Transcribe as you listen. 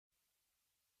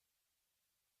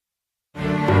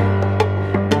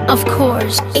Of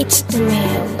course, it's the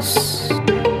males.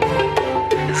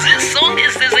 This song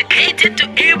is dedicated to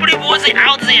everybody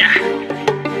out there.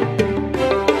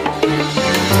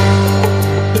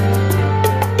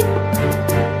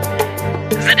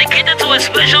 Dedicated to a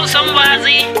special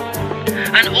somebody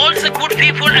and all the good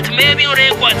people at Maybe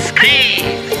Records.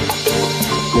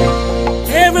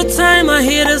 Every time I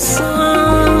hear the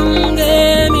song,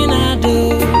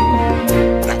 Eminado,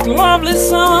 that lovely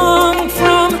song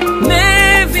from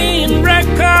Maybe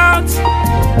Records,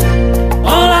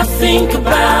 all I think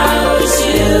about is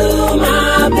you,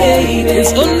 my baby.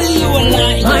 It's only you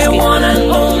alive, my one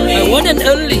and only, my one and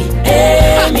only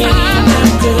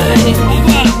Eminado.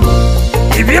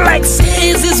 If you like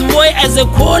says this boy as a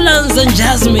Collins and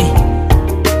Jasmine,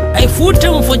 I put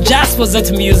him for just for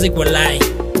that music will lie.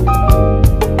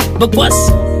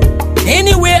 Because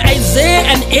anywhere I say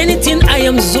and anything I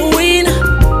am doing,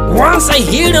 once I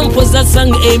hear them for that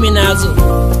song Eminado,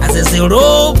 as I say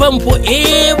rope and for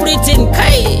everything.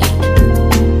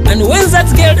 And when that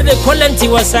girl they call she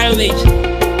was salvage,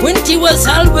 when she was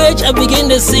salvage, I begin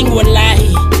to sing will lie.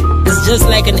 It's just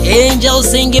like an angel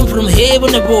singing from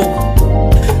heaven above.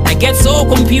 I get so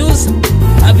confused.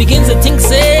 I begin to think,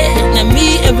 say, na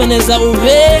me even as I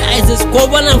obey, I just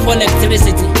cover for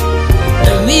electricity.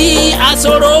 Na me as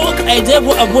a rock, I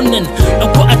devil abundant. I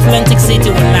go Atlantic City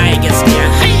when I guess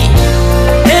hey.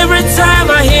 Every time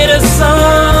I hear the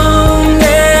song,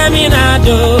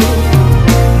 Eminado,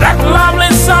 that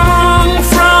lovely song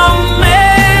from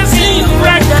Maybe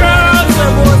Records,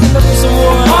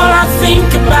 all I think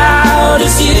about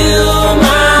is you,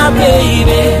 my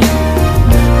baby,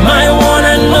 my one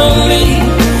and only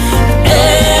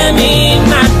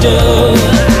Eminado.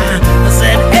 I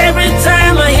said every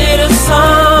time I hear the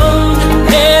song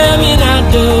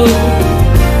Eminado,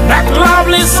 that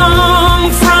lovely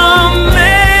song from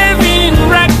Maybe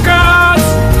Records,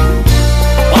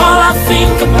 all I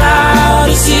think about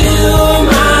is you,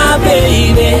 my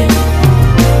baby,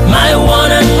 my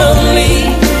one and only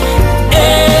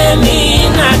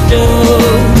Eminado.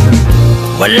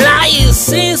 Well,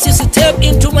 since you step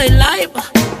into my life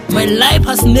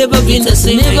has never been the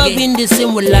same. Never been the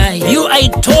same. Wallahi, you I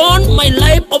turned my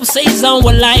life upside down.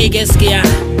 Wallahi, gaskiya.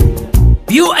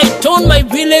 You I turned my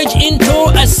village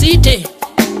into a city.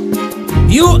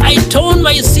 You I turned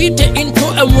my city into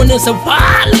a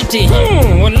municipality.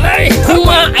 Wallahi,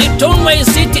 Kuma I turned my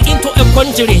city into a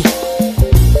country.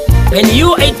 And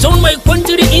you I turned my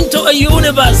country into a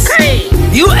universe.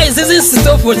 You I this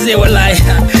stuff was there. Wallahi,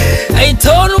 I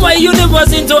turned my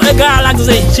universe into a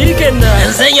galaxy. Chicken,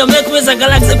 and then you make me a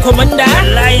galaxy commander.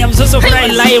 Lie, I'm so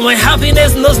surprised. Lie, my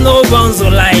happiness knows no bounds. So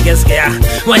lie,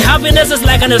 my happiness is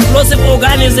like an explosive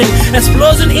organism,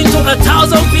 exploding into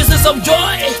 1,000 pieces of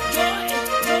joy.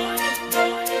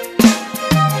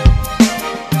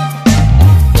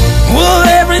 Well,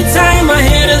 every time I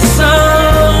hear the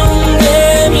song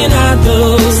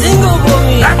Eminado, sing over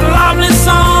me that lovely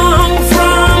song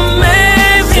from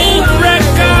Maybe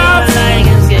Records,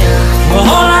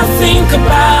 all I think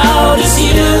about is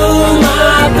you,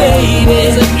 my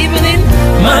baby,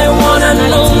 my one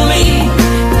and only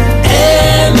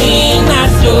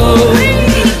Eminado.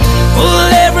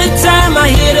 Well, every time I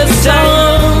hear the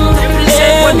song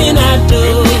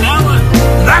Eminado,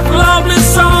 that lovely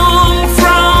song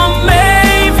from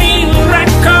Maybe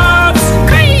Records,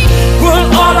 well,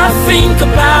 all I think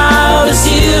about is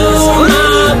you,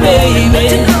 my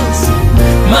baby,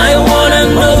 my one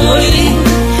and only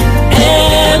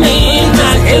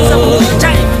Eminado,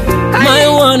 my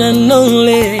one and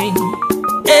only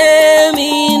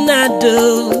Eminado.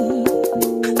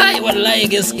 Wallahi,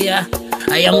 gaskiya,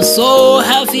 I am so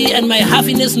happy and my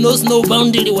happiness knows no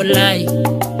boundary. Wallahi.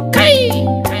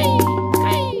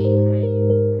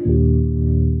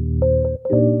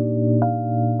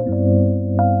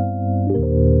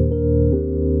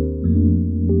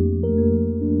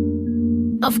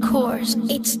 Of course,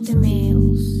 it's the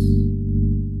males.